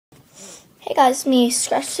Hey guys, it's me,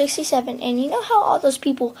 Scratch67, and you know how all those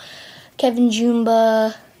people, Kevin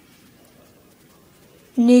Jumba,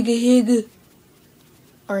 Nigga Higga,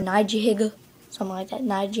 or Nija Higga, something like that,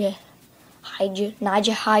 Nija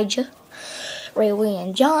Hija, Ray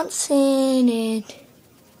William Johnson, and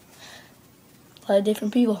a lot of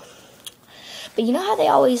different people. But you know how they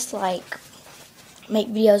always like make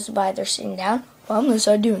videos by they're sitting down? Well, I'm gonna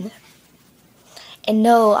start doing that. And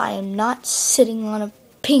no, I am not sitting on a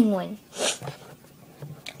penguin.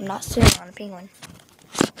 I'm not sitting on a penguin.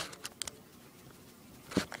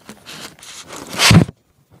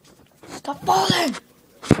 Stop falling!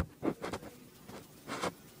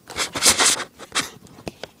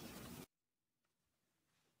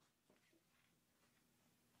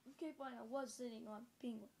 Okay, fine, I was sitting on a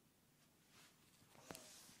penguin.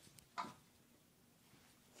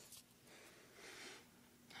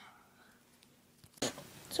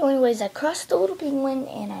 So anyways, I crushed the little penguin,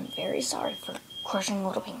 and I'm very sorry for crushing the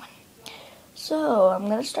little penguin. So, I'm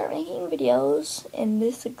going to start making videos in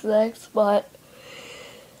this exact spot.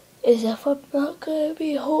 Is if I'm not going to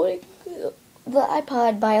be holding the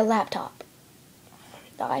iPod by a laptop.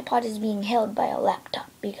 The iPod is being held by a laptop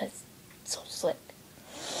because it's so slick.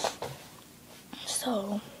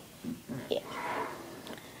 So, yeah.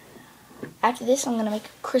 After this, I'm going to make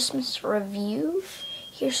a Christmas review.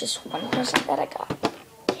 Here's just one present that I got.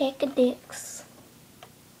 Heck of dicks.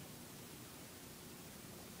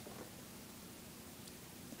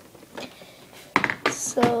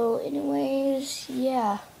 So, anyways,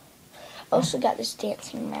 yeah. I also got this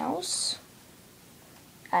dancing mouse.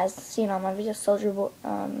 As seen on my video, Soldier Boy,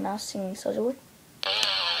 mouse singing Soldier Boy.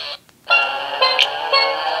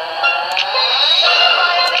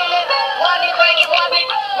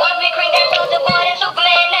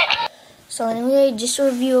 So anyway, just a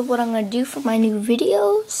review of what I'm going to do for my new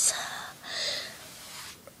videos.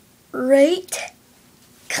 Rate,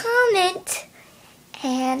 comment,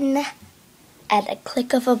 and at a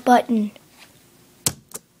click of a button,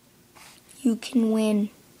 you can win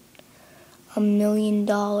 $1 million.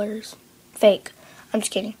 Fake. I'm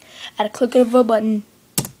just kidding. At a click of a button.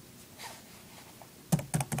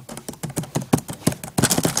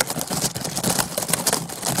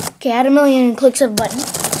 Okay, at 1 million clicks of a button,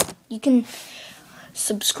 you can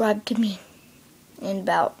subscribe to me in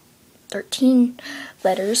about 13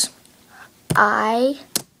 letters. I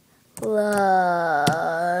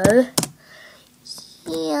love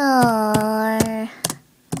your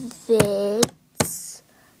vids.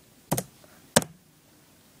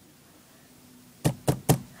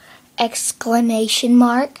 Exclamation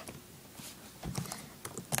mark.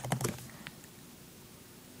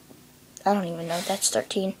 I don't even know if that's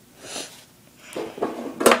 13.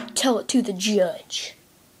 Tell it to the judge.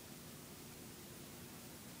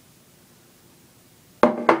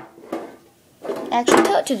 Actually,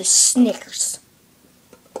 tell it to the Snickers.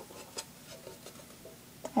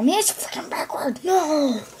 I mean, it's flipping backward.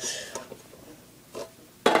 No.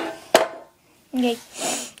 Okay.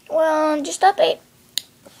 Well, just update.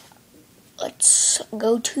 Let's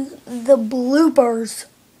go to the bloopers.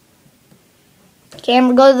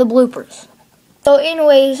 Camera, go to the bloopers. So,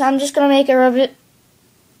 anyways, I'm just gonna make a review.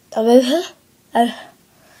 I'm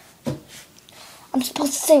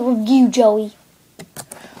supposed to say review, Joey.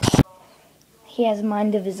 He has a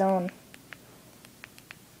mind of his own.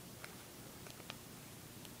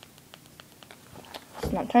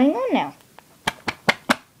 It's not turning on now.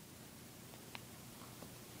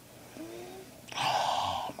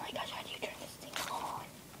 Oh my gosh, how do you turn this thing on?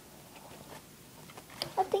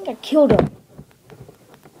 I think I killed him.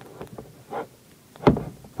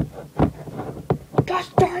 Gosh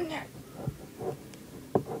darn it.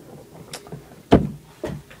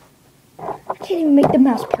 I can't even make the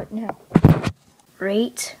mouse part now.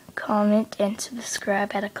 Rate, comment, and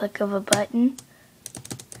subscribe at a click of a button.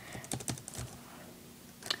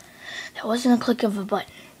 That wasn't a click of a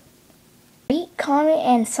button. Rate, comment,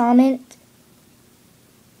 and comment.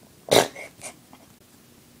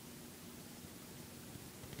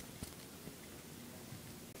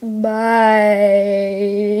 Bye.